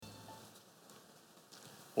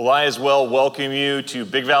Well, I as well welcome you to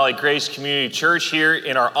Big Valley Grace Community Church here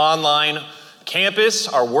in our online campus,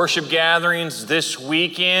 our worship gatherings this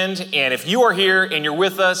weekend. And if you are here and you're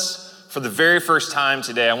with us for the very first time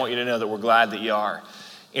today, I want you to know that we're glad that you are.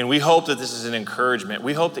 And we hope that this is an encouragement.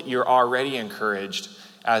 We hope that you're already encouraged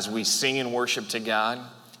as we sing and worship to God,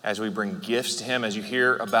 as we bring gifts to Him, as you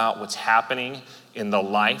hear about what's happening in the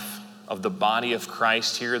life of the body of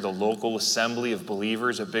Christ here, the local assembly of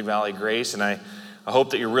believers at Big Valley Grace. And I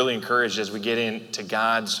hope that you're really encouraged as we get into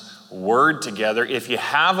God's Word together. If you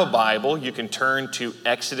have a Bible, you can turn to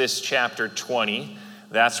Exodus chapter 20.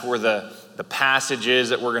 That's where the passage is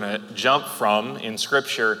that we're going to jump from in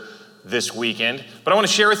Scripture this weekend. But I want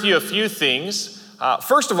to share with you a few things.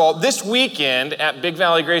 First of all, this weekend at Big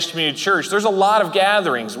Valley Grace Community Church, there's a lot of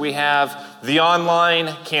gatherings. We have the online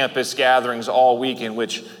campus gatherings all weekend,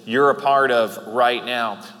 which you're a part of right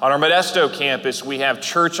now. On our Modesto campus, we have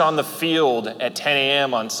church on the field at 10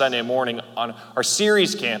 a.m. on Sunday morning. On our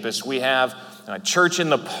Ceres campus, we have church in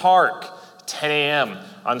the park, 10 a.m.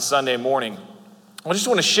 on Sunday morning. I just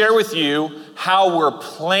want to share with you how we're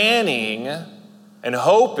planning and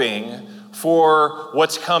hoping for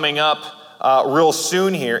what's coming up real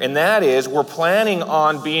soon here, and that is we're planning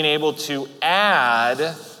on being able to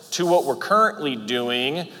add to what we're currently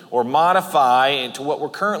doing or modify into what we're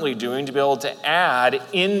currently doing to be able to add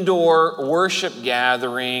indoor worship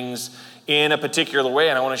gatherings in a particular way.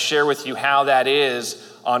 And I want to share with you how that is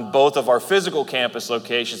on both of our physical campus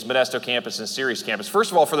locations, Modesto campus and Ceres campus.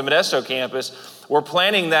 First of all, for the Modesto campus, we're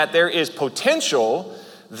planning that there is potential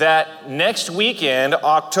that next weekend,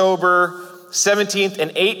 October 17th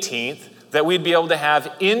and 18th, that we'd be able to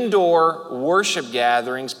have indoor worship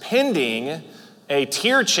gatherings pending a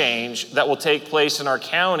tier change that will take place in our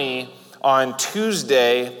county on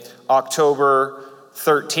Tuesday, October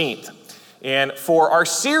 13th. And for our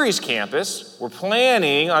Ceres campus, we're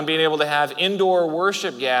planning on being able to have indoor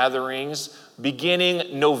worship gatherings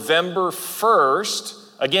beginning November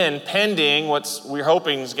 1st, again, pending what we're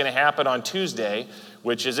hoping is going to happen on Tuesday,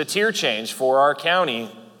 which is a tier change for our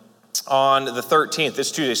county on the 13th,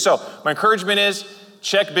 this Tuesday. So my encouragement is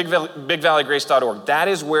check bigvalleygrace.org. That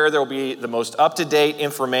is where there will be the most up-to-date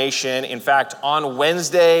information. In fact, on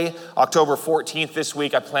Wednesday, October 14th this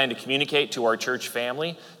week, I plan to communicate to our church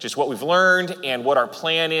family just what we've learned and what our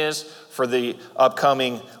plan is for the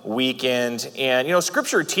upcoming weekend. And, you know,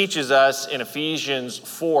 Scripture teaches us in Ephesians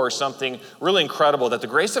 4 something really incredible, that the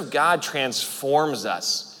grace of God transforms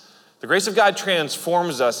us. The grace of God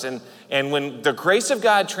transforms us, and when the grace of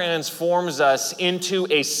God transforms us into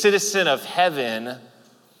a citizen of heaven,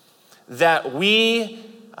 that we,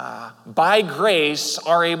 by grace,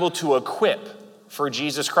 are able to equip for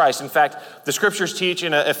Jesus Christ. In fact, the Scriptures teach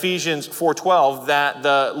in Ephesians 4:12 that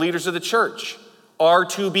the leaders of the church are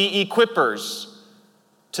to be equippers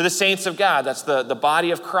to the saints of God. That's the body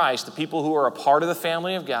of Christ, the people who are a part of the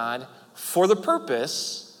family of God, for the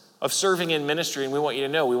purpose of serving in ministry. And we want you to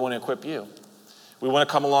know, we want to equip you. We want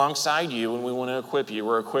to come alongside you, and we want to equip you.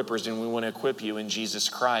 We're equippers, and we want to equip you in Jesus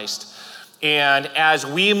Christ. And as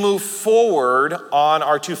we move forward on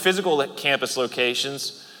our two physical campus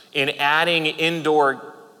locations in adding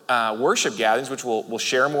indoor worship gatherings, which we'll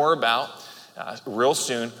share more about real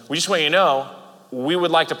soon, we just want you to know we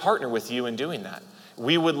would like to partner with you in doing that.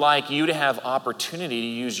 We would like you to have opportunity to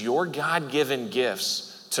use your God-given gifts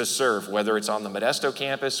to serve, whether it's on the Modesto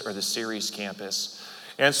campus or the Ceres campus.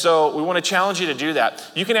 And so we want to challenge you to do that.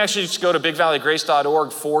 You can actually just go to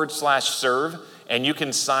bigvalleygrace.org/serve, and you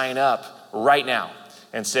can sign up right now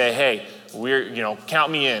and say, hey, count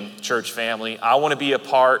me in, church family. I want to be a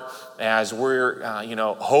part as we're,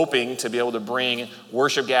 hoping to be able to bring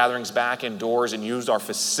worship gatherings back indoors and use our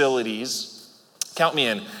facilities. Count me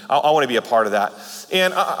in. I want to be a part of that.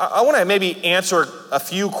 And I want to maybe answer a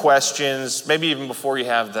few questions, maybe even before you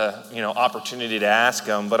have the opportunity to ask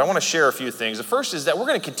them, but I want to share a few things. The first is that we're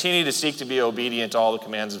going to continue to seek to be obedient to all the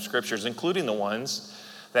commands of Scriptures, including the ones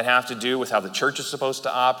that have to do with how the church is supposed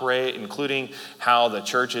to operate, including how the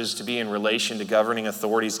church is to be in relation to governing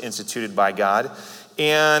authorities instituted by God.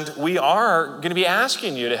 And we are going to be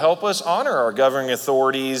asking you to help us honor our governing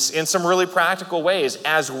authorities in some really practical ways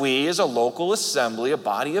as we, as a local assembly, a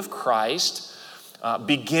body of Christ,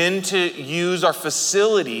 begin to use our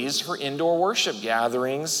facilities for indoor worship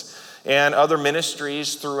gatherings and other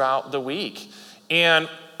ministries throughout the week. And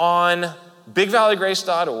on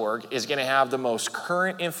bigvalleygrace.org is going to have the most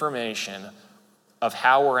current information of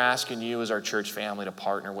how we're asking you as our church family to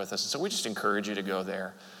partner with us. So we just encourage you to go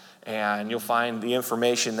there, and you'll find the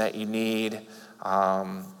information that you need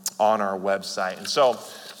on our website. And so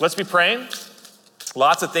let's be praying.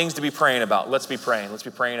 Lots of things to be praying about. Let's be praying. Let's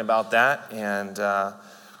be praying about that. And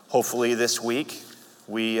hopefully this week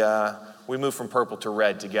we move from purple to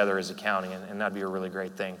red together as a county, and that'd be a really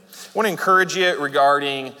great thing. I want to encourage you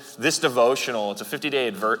regarding this devotional. It's a 50-day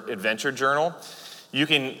adventure journal. You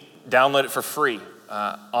can download it for free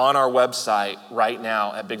on our website right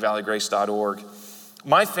now at bigvalleygrace.org.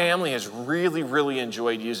 My family has really, really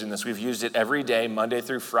enjoyed using this. We've used it every day, Monday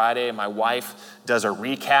through Friday. My wife does a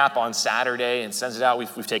recap on Saturday and sends it out.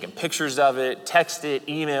 We've taken pictures of it, text it,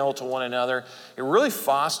 email to one another. It really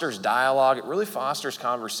fosters dialogue. It really fosters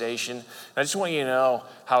conversation. And I just want you to know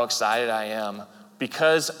how excited I am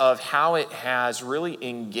because of how it has really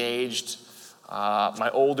engaged my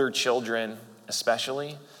older children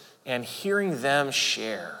especially, and hearing them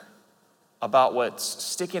share about what's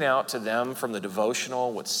sticking out to them from the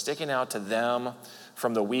devotional, what's sticking out to them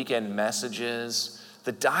from the weekend messages.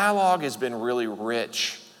 The dialogue has been really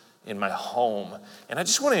rich in my home. And I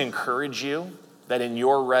just want to encourage you that in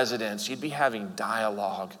your residence, you'd be having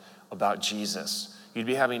dialogue about Jesus. You'd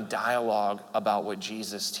be having dialogue about what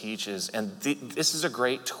Jesus teaches. And this is a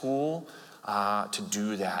great tool to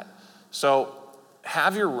do that. So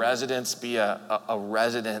have your residence be a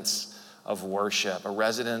residence of worship, a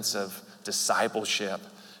residence of discipleship,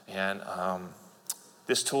 and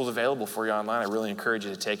this tool is available for you online. I really encourage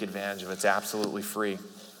you to take advantage of it. It's absolutely free.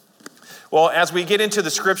 Well, as we get into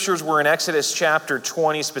the scriptures, we're in Exodus chapter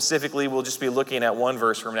 20 specifically. We'll just be looking at one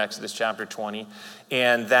verse from Exodus chapter 20,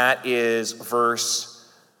 and that is verse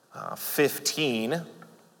 15.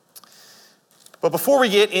 But before we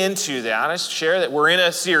get into that, I just share that we're in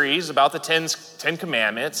a series about the Ten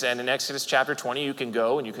Commandments, and in Exodus chapter 20, you can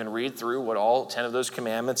go and you can read through what all 10 of those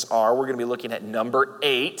commandments are. We're going to be looking at number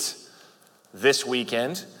 8 this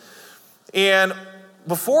weekend. And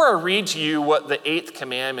before I read to you what the 8th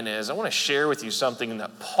commandment is, I want to share with you something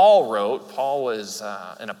that Paul wrote. Paul was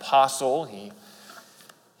an apostle.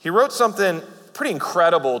 He wrote something pretty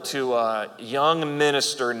incredible to a young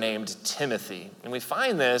minister named Timothy. And we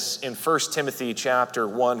find this in 1 Timothy chapter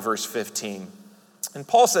 1, verse 15. And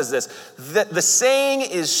Paul says this, that the saying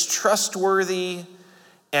is trustworthy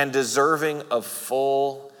and deserving of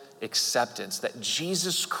full acceptance, that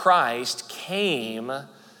Jesus Christ came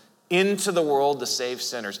into the world to save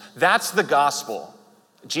sinners. That's the gospel.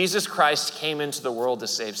 Jesus Christ came into the world to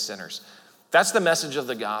save sinners. That's the message of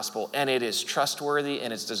the gospel, and it is trustworthy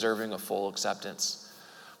and it's deserving of full acceptance.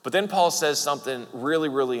 But then Paul says something really,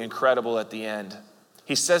 really incredible at the end.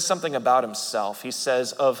 He says something about himself. He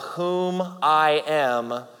says, of whom I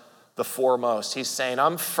am the foremost. He's saying,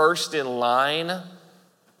 I'm first in line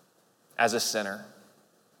as a sinner.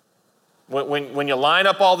 When you line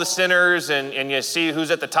up all the sinners and you see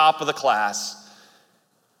who's at the top of the class,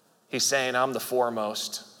 he's saying, I'm the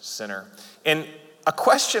foremost sinner. And a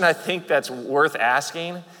question I think that's worth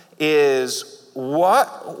asking is,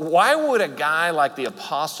 why would a guy like the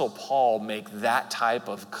Apostle Paul make that type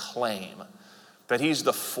of claim, that he's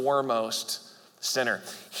the foremost sinner?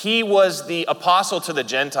 He was the apostle to the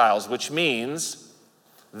Gentiles, which means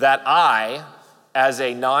that I, as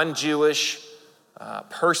a non-Jewish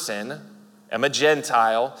person, am a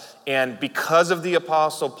Gentile, and because of the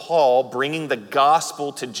Apostle Paul bringing the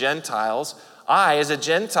gospel to Gentiles, I, as a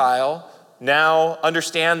Gentile, now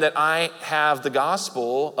understand that I have the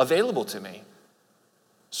gospel available to me.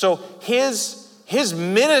 So his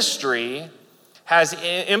ministry has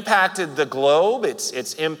impacted the globe.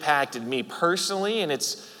 It's impacted me personally, and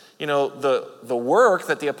it's, the work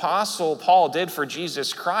that the Apostle Paul did for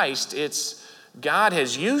Jesus Christ, God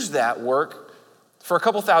has used that work for a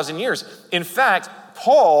couple thousand years. In fact,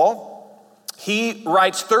 Paul, he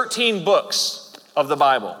writes 13 books of the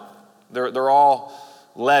Bible. They're all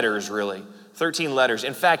letters, really. 13 letters.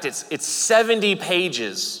 In fact, it's 70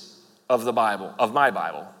 pages of the Bible, of my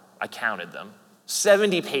Bible. I counted them.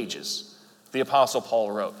 70 pages the Apostle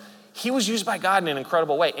Paul wrote. He was used by God in an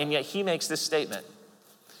incredible way, and yet he makes this statement.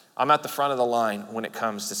 I'm at the front of the line when it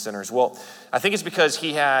comes to sinners. Well, I think it's because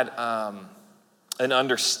he had an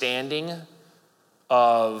understanding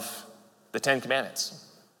of the 10 Commandments.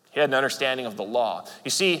 He had an understanding of the law.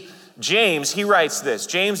 You see, James, he writes this.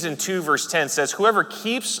 James in 2 verse 10 says, whoever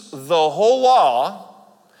keeps the whole law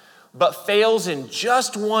but fails in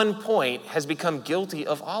just one point has become guilty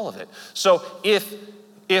of all of it. So if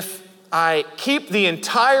I keep the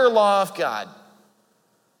entire law of God,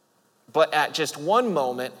 but at just one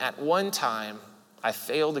moment, at one time, I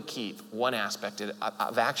fail to keep one aspect of it,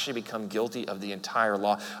 I've actually become guilty of the entire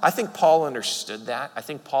law. I think Paul understood that. I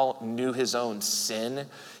think Paul knew his own sin.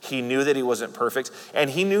 He knew that he wasn't perfect, and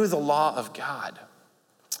he knew the law of God.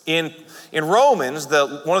 In Romans,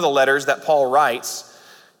 one of the letters that Paul writes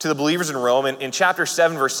to the believers in Rome, in chapter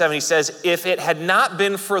 7, verse 7, he says, if it had not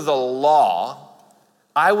been for the law,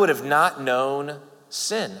 I would have not known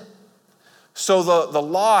sin. So the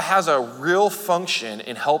law has a real function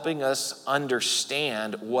in helping us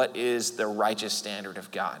understand what is the righteous standard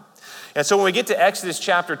of God. And so when we get to Exodus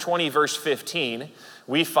chapter 20, verse 15,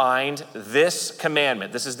 we find this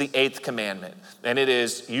commandment. This is the 8th commandment. And it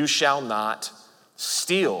is, you shall not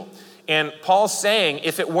steal. And Paul's saying,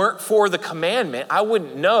 if it weren't for the commandment, I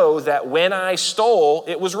wouldn't know that when I stole,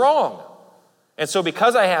 it was wrong. And so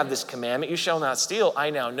because I have this commandment, you shall not steal, I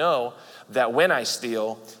now know that when I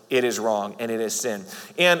steal, it is wrong and it is sin.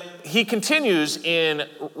 And he continues in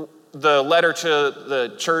the letter to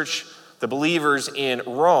the church, the believers in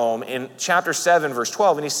Rome, in chapter 7, verse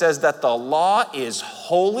 12, and he says that the law is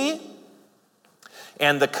holy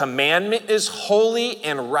and the commandment is holy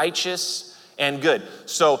and righteous and good.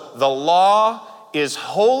 So the law is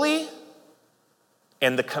holy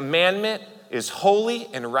and the commandment is holy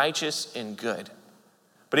and righteous and good.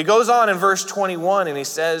 But he goes on in verse 21 and he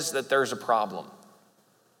says that there's a problem.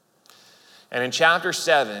 And in chapter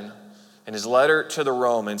 7, in his letter to the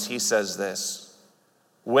Romans, he says this: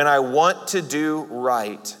 when I want to do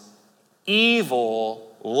right,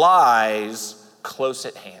 evil lies close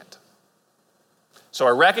at hand. So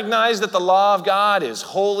I recognize that the law of God is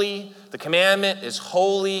holy, the commandment is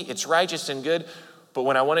holy, it's righteous and good, but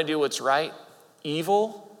when I want to do what's right,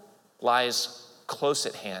 evil lies close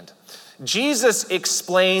at hand. Jesus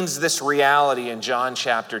explains this reality in John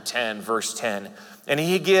chapter 10, verse 10, and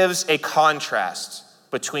he gives a contrast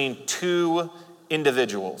between two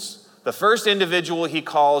individuals. The first individual he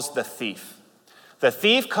calls the thief. The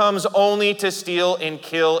thief comes only to steal and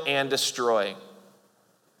kill and destroy.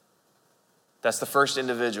 That's the first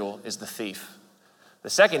individual, is the thief.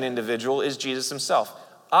 The second individual is Jesus himself.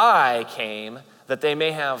 I came that they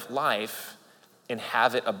may have life and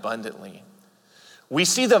have it abundantly. We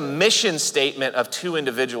see the mission statement of two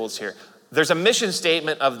individuals here. There's a mission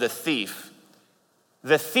statement of the thief.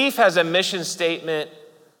 The thief has a mission statement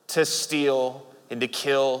to steal and to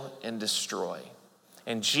kill and destroy.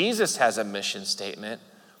 And Jesus has a mission statement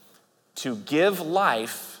to give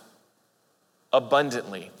life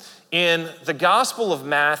abundantly. In the Gospel of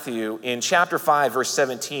Matthew, in chapter 5, verse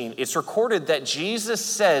 17, it's recorded that Jesus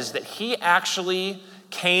says that he actually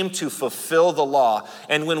came to fulfill the law.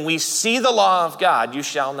 And when we see the law of God, you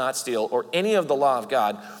shall not steal, or any of the law of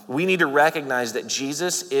God, we need to recognize that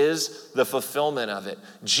Jesus is the fulfillment of it.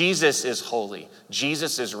 Jesus is holy.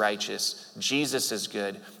 Jesus is righteous. Jesus is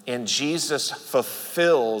good. And Jesus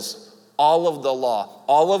fulfills all of the law,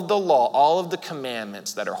 all of the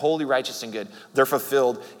commandments that are holy, righteous, and good. They're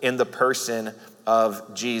fulfilled in the person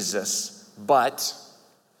of Jesus. But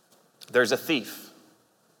there's a thief.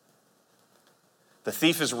 The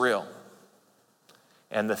thief is real.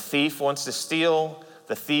 And the thief wants to steal.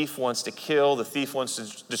 The thief wants to kill. The thief wants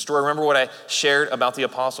to destroy. Remember what I shared about the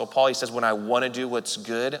Apostle Paul? He says, when I want to do what's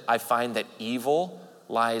good, I find that evil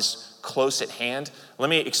lies close at hand.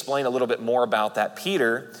 Let me explain a little bit more about that.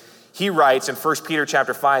 Peter, he writes in 1 Peter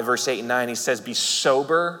chapter 5, verse 8 and 9, he says, be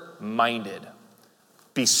sober-minded.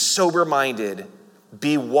 Be sober-minded.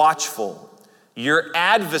 Be watchful. Your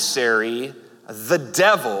adversary, the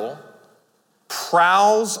devil,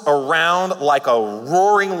 prowls around like a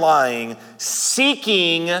roaring lion,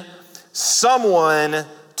 seeking someone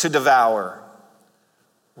to devour.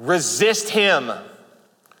 Resist him,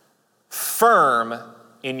 firm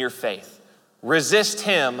in your faith. Resist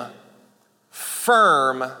him,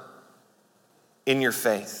 firm in your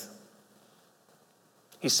faith.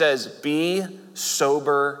 He says, be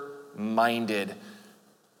sober-minded.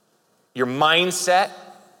 Your mindset,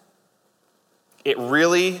 it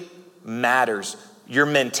really matters. Your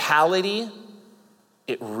mentality,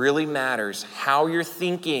 it really matters. How you're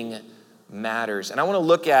thinking matters. And I want to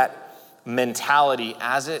look at mentality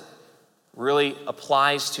as it really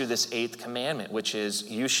applies to this 8th commandment, which is,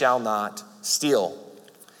 you shall not steal.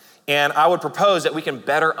 And I would propose that we can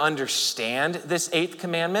better understand this 8th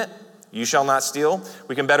commandment, you shall not steal.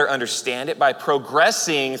 We can better understand it by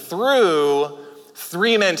progressing through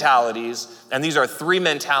 3 mentalities. And these are 3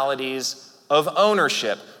 mentalities of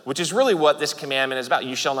ownership, which is really what this commandment is about.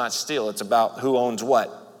 You shall not steal. It's about who owns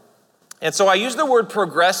what. And so I use the word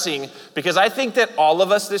progressing because I think that all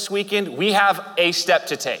of us this weekend, we have a step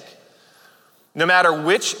to take. No matter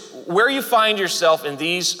where you find yourself in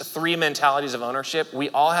these 3 mentalities of ownership, we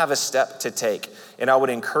all have a step to take. And I would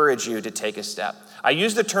encourage you to take a step. I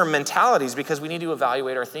use the term mentalities because we need to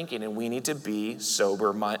evaluate our thinking and we need to be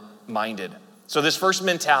sober-minded. So this first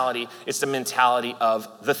mentality, it's the mentality of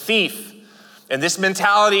the thief. And this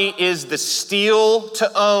mentality is the steal to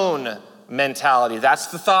own mentality. That's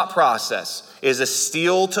the thought process, is a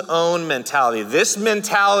steal to own mentality. This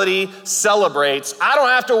mentality celebrates, I don't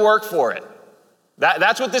have to work for it.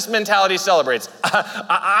 That's what this mentality celebrates.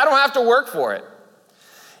 I don't have to work for it.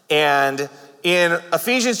 And in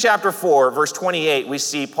Ephesians chapter 4, verse 28, we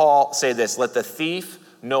see Paul say this, let the thief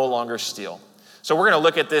no longer steal. So we're going to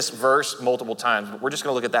look at this verse multiple times, but we're just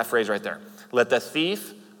going to look at that phrase right there. Let the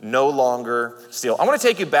thief no longer steal. I want to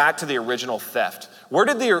take you back to the original theft. Where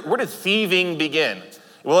did thieving begin?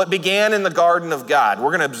 Well, it began in the garden of God.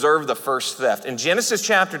 We're going to observe the first theft. In Genesis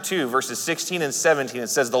chapter 2, verses 16 and 17, it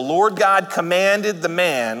says, the Lord God commanded the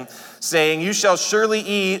man, saying, you shall surely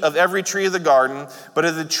eat of every tree of the garden, but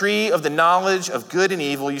of the tree of the knowledge of good and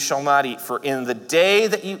evil you shall not eat, for in the day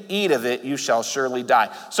that you eat of it, you shall surely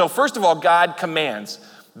die. So first of all, God commands.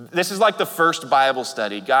 This is like the first Bible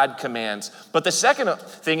study. God commands. But the second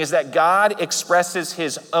thing is that God expresses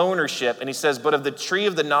his ownership, and he says, but of the tree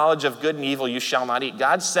of the knowledge of good and evil you shall not eat.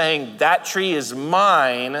 God's saying, that tree is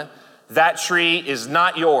mine, that tree is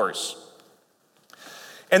not yours.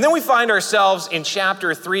 And then we find ourselves in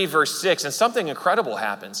chapter 3, verse 6, and something incredible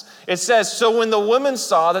happens. It says, so when the woman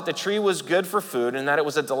saw that the tree was good for food and that it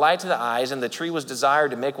was a delight to the eyes and the tree was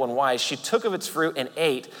desired to make one wise, she took of its fruit and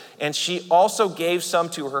ate, and she also gave some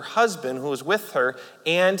to her husband who was with her,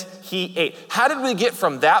 and he ate. How did we get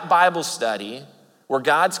from that Bible study where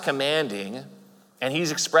God's commanding and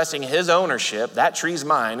he's expressing his ownership, that tree's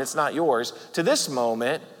mine, it's not yours, to this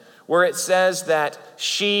moment where it says that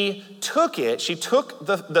she took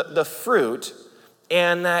the fruit,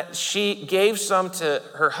 and that she gave some to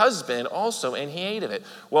her husband also, and he ate of it.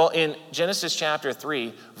 Well, in Genesis chapter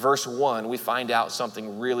 3, verse 1, we find out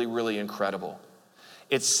something really, really incredible.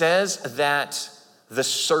 It says that the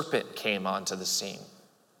serpent came onto the scene.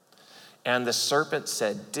 And the serpent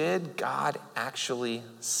said, did God actually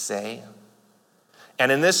say?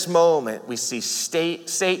 And in this moment, we see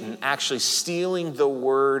Satan actually stealing the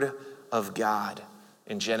word of God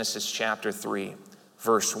in Genesis chapter 3,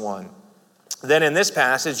 verse 1. Then in this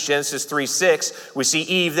passage, Genesis 3:6, we see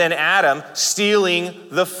Eve, then Adam, stealing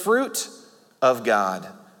the fruit of God,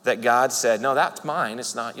 that God said, no, that's mine,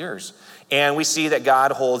 it's not yours. And we see that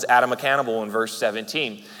God holds Adam accountable in verse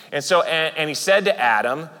 17. And so, and he said to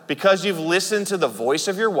Adam, because you've listened to the voice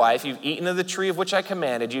of your wife, you've eaten of the tree of which I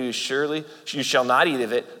commanded you, you shall not eat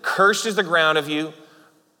of it. Cursed is the ground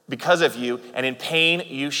because of you, and in pain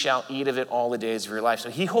you shall eat of it all the days of your life. So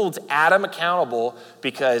he holds Adam accountable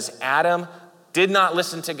because Adam did not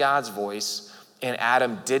listen to God's voice, and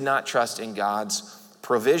Adam did not trust in God's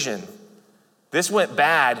provision. This went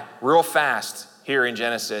bad real fast here in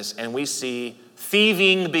Genesis, and we see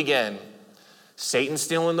thieving begin. Satan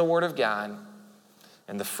stealing the word of God,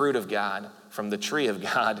 and the fruit of God from the tree of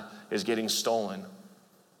God is getting stolen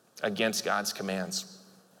against God's commands.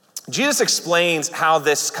 Jesus explains how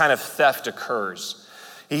this kind of theft occurs.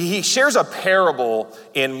 He shares a parable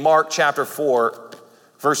in Mark chapter 4,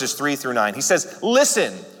 verses 3 through 9. He says,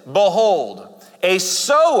 listen, behold, a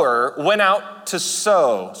sower went out to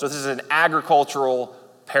sow. So this is an agricultural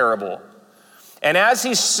parable. And as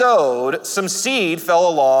he sowed, some seed fell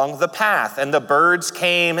along the path, and the birds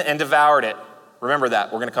came and devoured it. Remember that.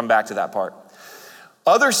 We're going to come back to that part.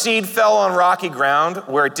 Other seed fell on rocky ground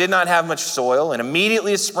where it did not have much soil, and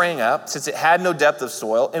immediately it sprang up, since it had no depth of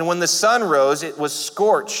soil. And when the sun rose, it was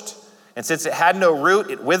scorched, and since it had no root,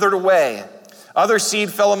 it withered away. Other seed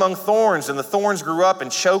fell among thorns, and the thorns grew up and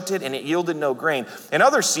choked it, and it yielded no grain. And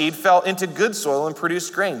other seed fell into good soil and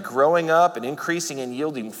produced grain, growing up and increasing and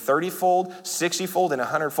yielding 30-fold, 60-fold, and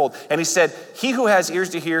 100-fold. And he said, he who has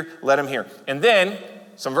ears to hear, let him hear. And then,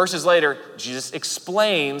 some verses later, Jesus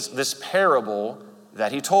explains this parable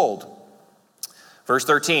that he told. Verse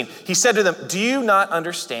 13, he said to them, do you not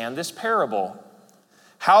understand this parable?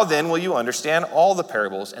 How then will you understand all the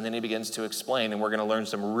parables? And then he begins to explain, and we're going to learn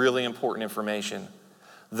some really important information.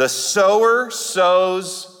 The sower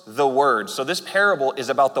sows the word. So this parable is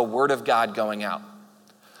about the word of God going out.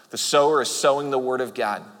 The sower is sowing the word of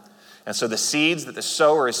God. And so the seeds that the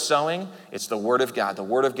sower is sowing, it's the word of God. The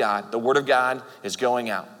word of God. The word of God is going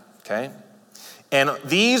out. Okay? And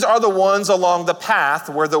these are the ones along the path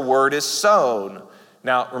where the word is sown.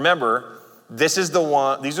 Now, remember, these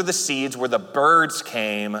are the seeds where the birds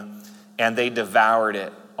came and they devoured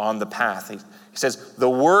it on the path. He says, the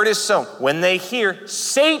word is sown. When they hear,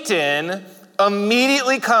 Satan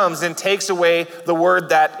immediately comes and takes away the word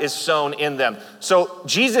that is sown in them. So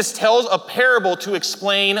Jesus tells a parable to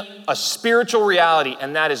explain a spiritual reality,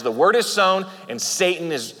 and that is the word is sown and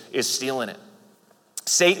Satan is stealing it.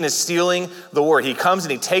 Satan is stealing the word. He comes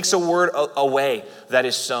and he takes a word away that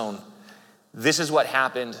is sown. This is what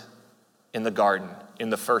happened in the garden, in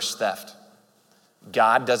the first theft.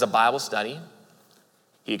 God does a Bible study.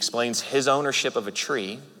 He explains his ownership of a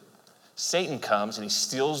tree. Satan comes and he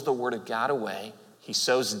steals the word of God away. He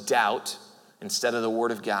sows doubt instead of the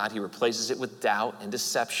word of God. He replaces it with doubt and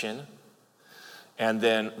deception. And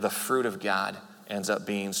then the fruit of God ends up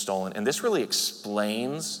being stolen. And this really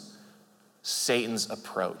explains Satan's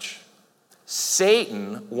approach.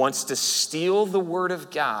 Satan wants to steal the word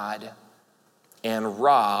of God and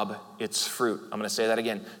rob its fruit. I'm going to say that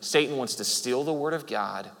again. Satan wants to steal the word of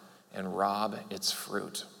God and rob its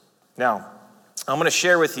fruit. Now, I'm going to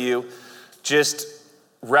share with you just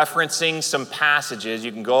referencing some passages.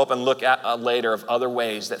 You can go up and look at later of other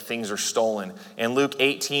ways that things are stolen. In Luke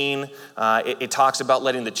 18, it talks about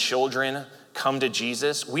letting the children come to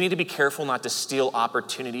Jesus. We need to be careful not to steal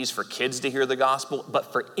opportunities for kids to hear the gospel,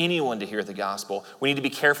 but for anyone to hear the gospel. We need to be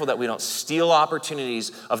careful that we don't steal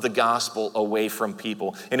opportunities of the gospel away from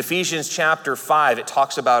people. In Ephesians chapter 5, it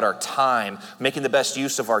talks about our time, making the best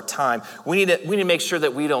use of our time. We need to make sure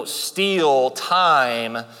that we don't steal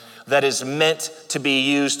time that is meant to be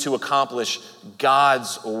used to accomplish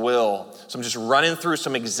God's will. So I'm just running through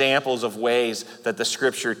some examples of ways that the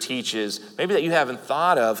scripture teaches, maybe that you haven't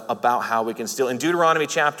thought of, about how we can steal. In Deuteronomy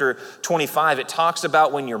chapter 25, it talks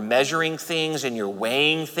about when you're measuring things and you're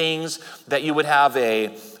weighing things, that you would have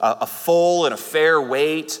a full and a fair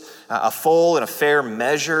weight, a full and a fair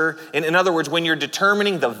measure. In other words, when you're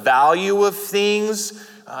determining the value of things,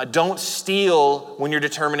 don't steal when you're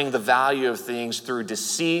determining the value of things through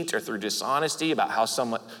deceit or through dishonesty about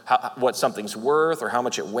what something's worth or how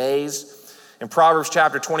much it weighs. In Proverbs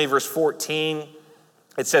chapter 20, verse 14,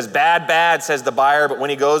 it says, bad, says the buyer, but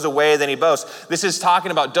when he goes away, then he boasts. This is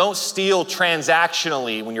talking about don't steal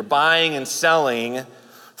transactionally when you're buying and selling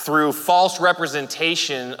through false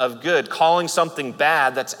representation of good, calling something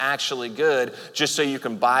bad that's actually good just so you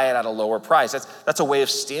can buy it at a lower price. That's a way of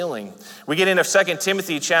stealing. We get into 2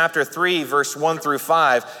 Timothy chapter 3, verse 1 through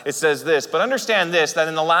 5. It says this, but understand this, that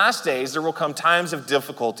in the last days there will come times of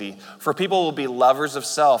difficulty, for people will be lovers of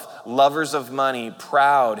self, lovers of money,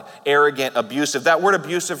 proud, arrogant, abusive. That word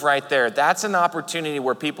abusive right there, that's an opportunity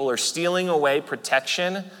where people are stealing away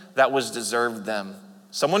protection that was deserved them.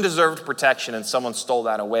 Someone deserved protection and someone stole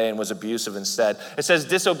that away and was abusive instead. It says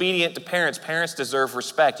disobedient to parents. Parents deserve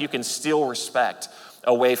respect. You can steal respect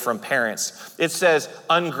away from parents. It says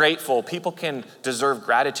ungrateful. People can deserve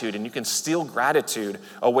gratitude and you can steal gratitude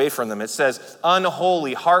away from them. It says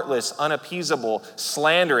unholy, heartless, unappeasable,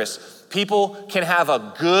 slanderous. People can have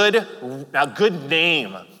a good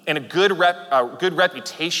name and a good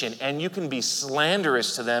reputation, and you can be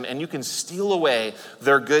slanderous to them, and you can steal away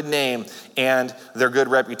their good name and their good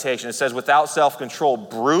reputation. It says without self-control,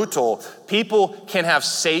 brutal. People can have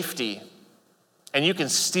safety, and you can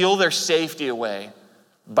steal their safety away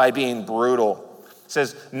by being brutal. It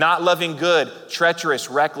says not loving good, treacherous,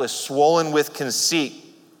 reckless, swollen with conceit.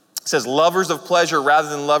 It says lovers of pleasure rather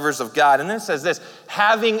than lovers of God. And then it says this,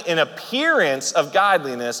 having an appearance of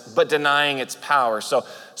godliness, but denying its power. So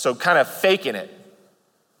kind of faking it.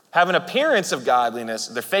 Have an appearance of godliness,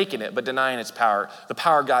 they're faking it, but denying its power. The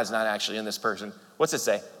power of God's not actually in this person. What's it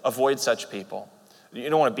say? Avoid such people. You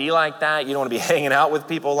don't want to be like that. You don't want to be hanging out with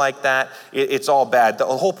people like that. It's all bad. The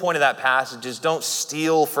whole point of that passage is don't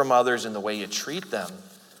steal from others in the way you treat them.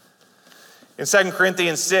 In 2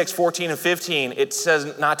 Corinthians 6, 14 and 15, it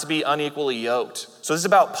says not to be unequally yoked. So this is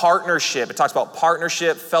about partnership. It talks about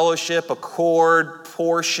partnership, fellowship, accord,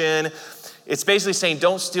 portion. It's basically saying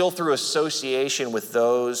don't steal through association with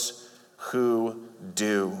those who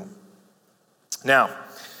do. Now,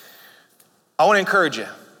 I want to encourage you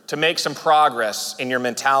to make some progress in your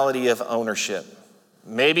mentality of ownership.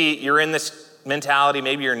 Maybe you're in this mentality,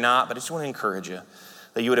 maybe you're not, but I just want to encourage you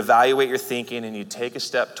that you would evaluate your thinking and you take a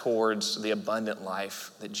step towards the abundant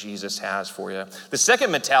life that Jesus has for you. The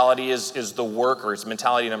second mentality is the worker. It's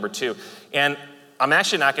mentality number 2. And I'm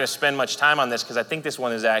actually not going to spend much time on this because I think this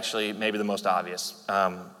one is actually maybe the most obvious.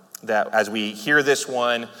 That as we hear this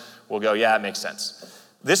one, we'll go, yeah, it makes sense.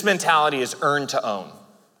 This mentality is earn to own.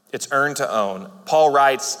 It's earn to own. Paul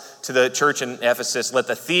writes to the church in Ephesus, let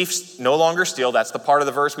the thief no longer steal. That's the part of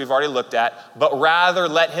the verse we've already looked at. But rather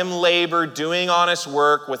let him labor doing honest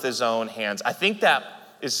work with his own hands. I think that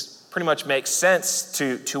is pretty much makes sense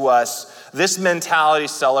to us. This mentality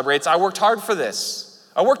celebrates, I worked hard for this.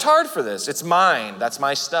 I worked hard for this. It's mine. That's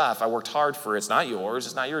my stuff. I worked hard for it. It's not yours.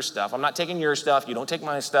 It's not your stuff. I'm not taking your stuff. You don't take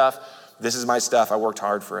my stuff. This is my stuff. I worked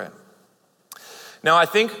hard for it. Now, I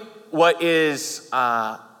think what is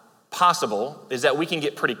possible is that we can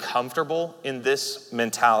get pretty comfortable in this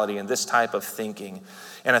mentality and this type of thinking.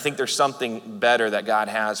 And I think there's something better that God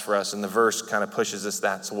has for us, and the verse kind of pushes us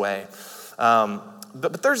that way.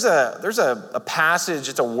 But there's a passage,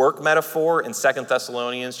 it's a work metaphor in 2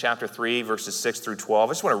 Thessalonians chapter 3, verses 6 through 12.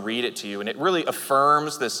 I just want to read it to you, and it really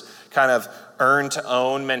affirms this kind of earn to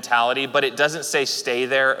own mentality, but it doesn't say stay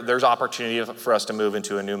there. There's opportunity for us to move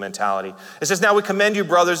into a new mentality. It says, "Now we commend you,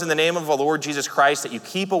 brothers, in the name of our Lord Jesus Christ, that you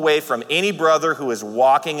keep away from any brother who is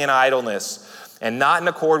walking in idleness and not in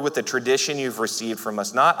accord with the tradition you've received from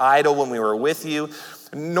us, not idle when we were with you,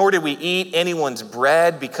 nor did we eat anyone's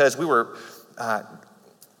bread because we were...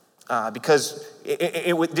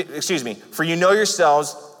 for you know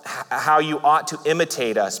yourselves how you ought to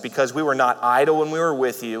imitate us, because we were not idle when we were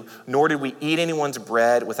with you, nor did we eat anyone's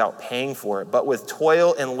bread without paying for it. But with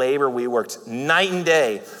toil and labor we worked night and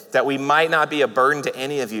day, that we might not be a burden to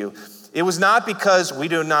any of you. It was not because we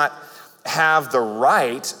do not have the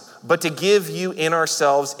right, but to give you in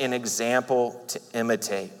ourselves an example to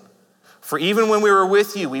imitate. For even when we were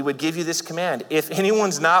with you, we would give you this command: if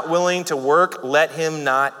anyone's not willing to work, let him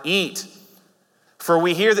not eat. For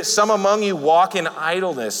we hear that some among you walk in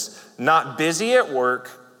idleness, not busy at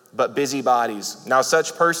work, but busybodies. Now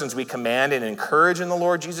such persons we command and encourage in the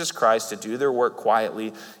Lord Jesus Christ to do their work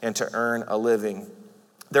quietly and to earn a living."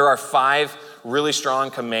 There are 5 really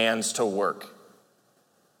strong commands to work.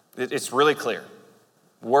 It's really clear.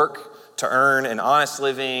 Work to earn an honest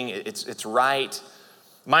living. It's right.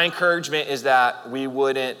 My encouragement is that we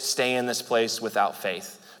wouldn't stay in this place without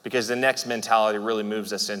faith, because the next mentality really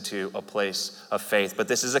moves us into a place of faith. But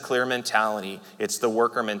this is a clear mentality. It's the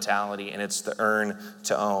worker mentality, and it's the earn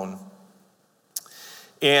to own.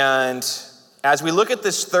 And as we look at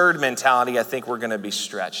this third mentality, I think we're going to be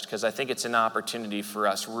stretched, because I think it's an opportunity for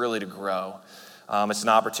us really to grow. It's an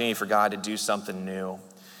opportunity for God to do something new.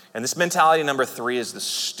 And this mentality number 3 is the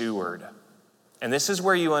steward. And this is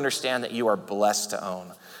where you understand that you are blessed to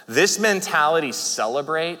own. This mentality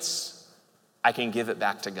celebrates, I can give it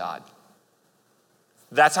back to God.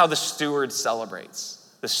 That's how the steward celebrates.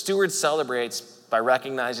 The steward celebrates by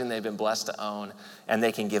recognizing they've been blessed to own and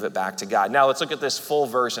they can give it back to God. Now let's look at this full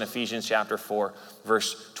verse in Ephesians chapter 4,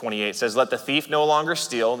 verse 28. It says, "Let the thief no longer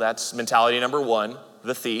steal." That's mentality number 1,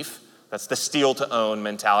 the thief. That's the steal to own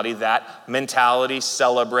mentality. That mentality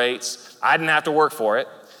celebrates, I didn't have to work for it.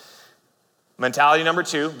 Mentality number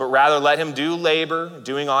 2, but rather let him do labor,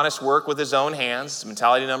 doing honest work with his own hands.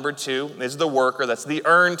 Mentality number 2 is the worker. That's the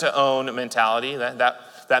earn to own mentality.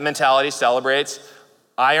 That mentality celebrates,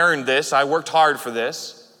 I earned this, I worked hard for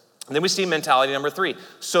this. And then we see mentality number 3,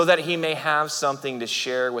 so that he may have something to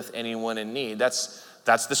share with anyone in need. That's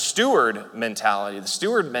the steward mentality. The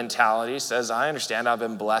steward mentality says, I understand I've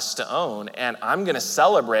been blessed to own, and I'm going to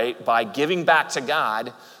celebrate by giving back to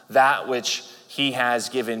God that which he has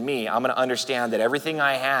given me. I'm going to understand that everything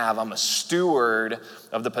I have, I'm a steward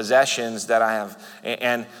of the possessions that I have.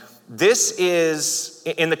 And this is,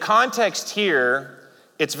 in the context here,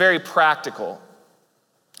 it's very practical,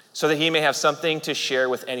 so that he may have something to share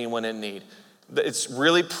with anyone in need. It's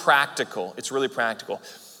really practical. It's really practical.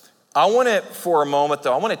 I want to, for a moment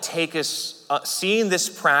though, I want to take us, seeing this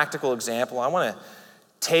practical example, I want to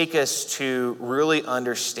take us to really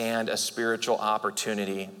understand a spiritual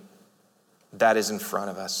opportunity that is in front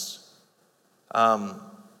of us. I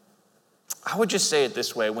would just say it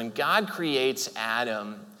this way. When God creates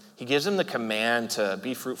Adam, he gives him the command to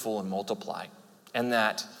be fruitful and multiply, and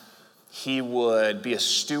that he would be a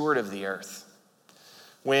steward of the earth.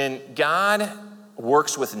 When God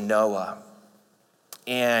works with Noah,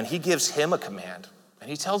 and he gives him a command, and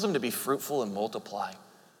he tells him to be fruitful and multiply,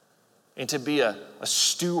 and to be a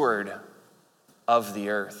steward of the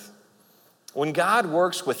earth. When God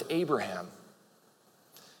works with Abraham,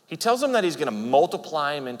 he tells him that he's going to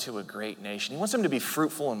multiply him into a great nation. He wants him to be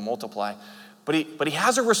fruitful and multiply, but he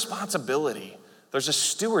has a responsibility. There's a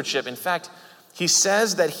stewardship. In fact, he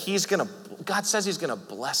says that God says he's going to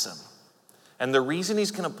bless him. And the reason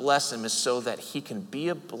he's going to bless him is so that he can be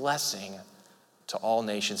a blessing to all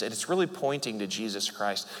nations. And it's really pointing to Jesus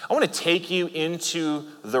Christ. I want to take you into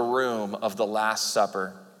the room of the Last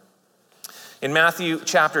Supper. In Matthew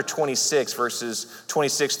chapter 26, verses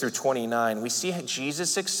 26 through 29, we see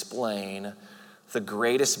Jesus explain the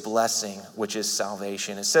greatest blessing, which is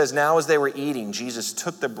salvation. It says, "Now as they were eating, Jesus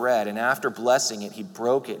took the bread, and after blessing it, he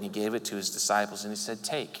broke it, and he gave it to his disciples, and he said,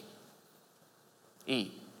 'Take,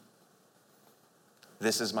 eat.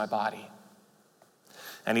 This is my body.'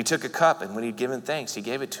 And he took a cup, and when he'd given thanks, he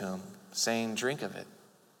gave it to him, saying, 'Drink of it,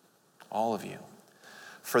 all of you.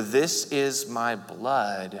 For this is my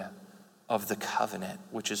blood of the covenant,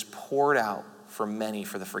 which is poured out for many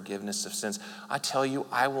for the forgiveness of sins. I tell you,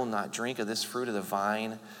 I will not drink of this fruit of the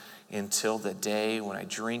vine until the day when I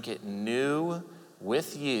drink it new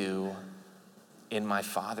with you in my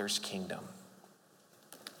Father's kingdom.'"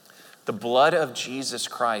 The blood of Jesus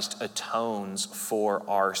Christ atones for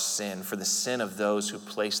our sin, for the sin of those who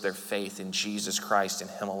place their faith in Jesus Christ and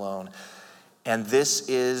him alone. And this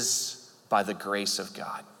is by the grace of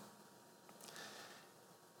God.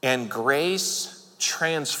 And grace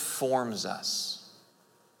transforms us.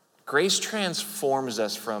 Grace transforms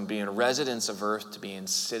us from being residents of earth to being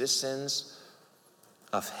citizens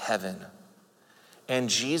of heaven. And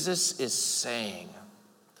Jesus is saying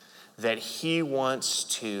that he wants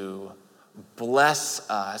to bless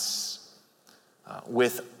us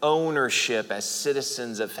with ownership as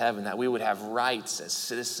citizens of heaven, that we would have rights as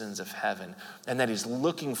citizens of heaven, and that he's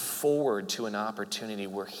looking forward to an opportunity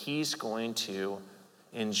where he's going to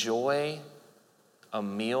enjoy a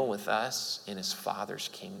meal with us in his Father's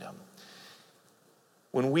kingdom.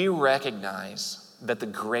 When we recognize that the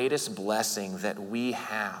greatest blessing that we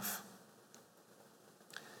have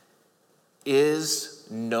is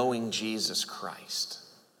knowing Jesus Christ,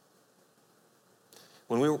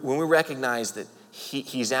 when we recognize that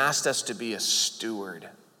he's asked us to be a steward,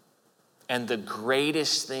 and the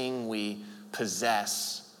greatest thing we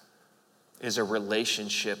possess is a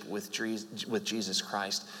relationship with Jesus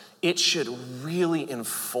Christ, it should really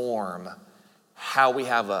inform how we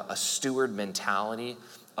have a steward mentality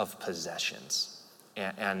of possessions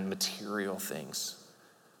and material things.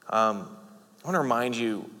 I want to remind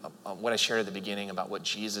you of what I shared at the beginning about what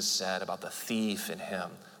Jesus said about the thief in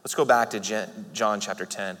him. Let's go back to John chapter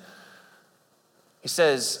 10. He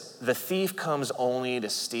says, the thief comes only to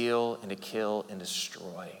steal and to kill and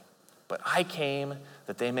destroy. But I came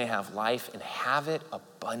that they may have life and have it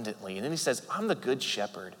abundantly. And then he says, I'm the good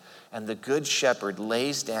shepherd, and the good shepherd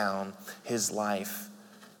lays down his life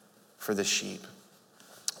for the sheep.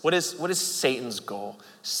 What is Satan's goal?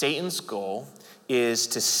 Satan's goal is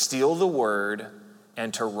to steal the word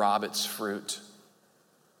and to rob its fruit.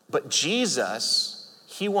 But Jesus,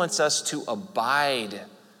 he wants us to abide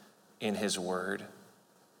in his word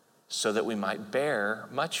so that we might bear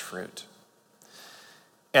much fruit.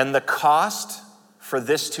 And the cost for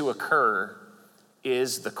this to occur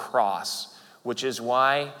is the cross, which is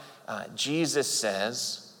why Jesus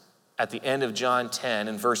says at the end of John 10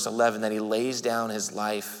 in verse 11 that he lays down his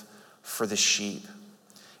life for the sheep.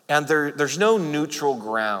 And there's no neutral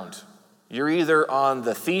ground. You're either on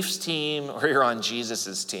the thief's team or you're on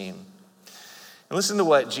Jesus's team. And listen to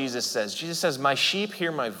what Jesus says. Jesus says, my sheep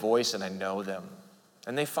hear my voice and I know them,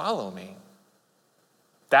 and they follow me.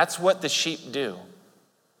 That's what the sheep do.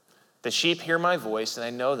 The sheep hear my voice and I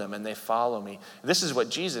know them and they follow me. This is what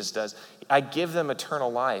Jesus does. I give them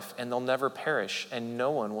eternal life and they'll never perish and no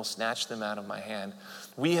one will snatch them out of my hand.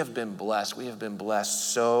 We have been blessed. We have been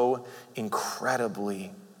blessed so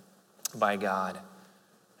incredibly by God.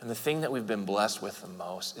 And the thing that we've been blessed with the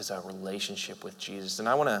most is our relationship with Jesus. And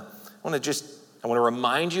I want to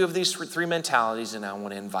remind you of these three mentalities, and I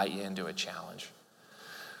want to invite you into a challenge.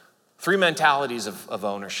 Three mentalities of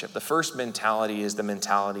ownership. The first mentality is the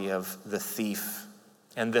mentality of the thief.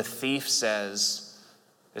 And the thief says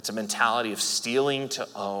it's a mentality of stealing to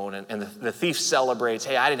own. And the thief celebrates,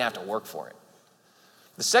 hey, I didn't have to work for it.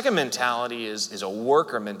 The second mentality is a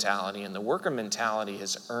worker mentality. And the worker mentality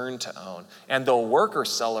is earn to own. And the worker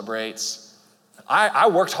celebrates, I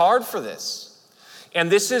worked hard for this. And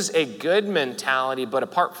this is a good mentality, but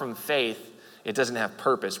apart from faith, it doesn't have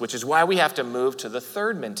purpose, which is why we have to move to the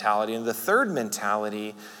third mentality. And the third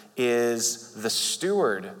mentality is the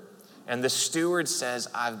steward. And the steward says,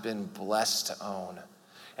 I've been blessed to own.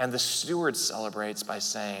 And the steward celebrates by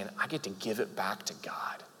saying, I get to give it back to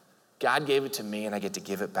God. God gave it to me, and I get to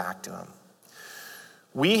give it back to him.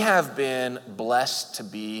 We have been blessed to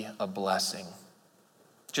be a blessing,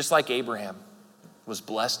 just like Abraham was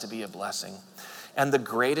blessed to be a blessing. And the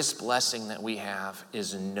greatest blessing that we have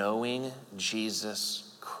is knowing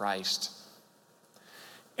Jesus Christ.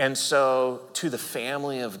 And so, to the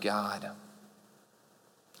family of God,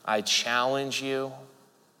 I challenge you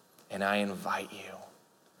and I invite you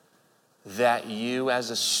that you, as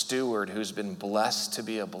a steward who's been blessed to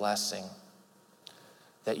be a blessing,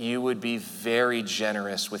 that you would be very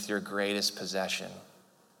generous with your greatest possession,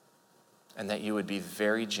 and that you would be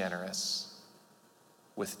very generous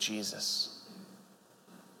with Jesus.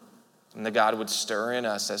 And that God would stir in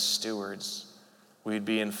us as stewards. We'd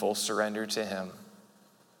be in full surrender to him.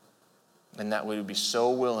 And that we would be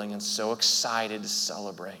so willing and so excited to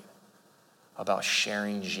celebrate about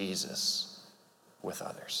sharing Jesus with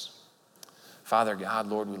others. Father God,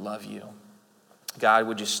 Lord, we love you. God,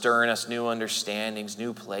 would you stir in us new understandings,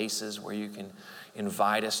 new places where you can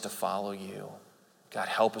invite us to follow you. God,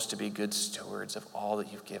 help us to be good stewards of all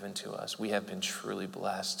that you've given to us. We have been truly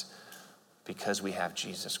blessed because we have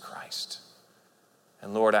Jesus Christ.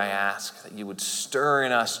 And Lord, I ask that you would stir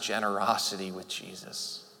in us generosity with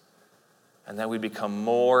Jesus, and that we become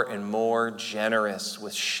more and more generous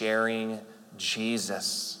with sharing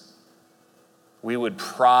Jesus. We would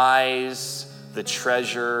prize the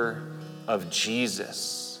treasure of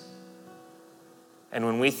Jesus. And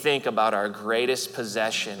when we think about our greatest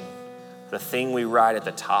possession, the thing we write at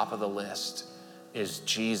the top of the list is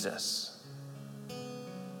Jesus.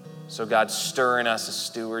 So God, stir in us a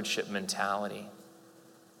stewardship mentality.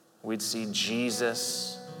 We'd see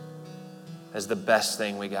Jesus as the best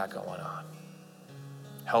thing we got going on.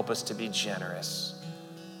 Help us to be generous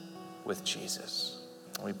with Jesus.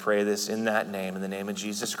 We pray this in that name, in the name of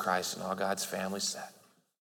Jesus Christ, and all God's family said.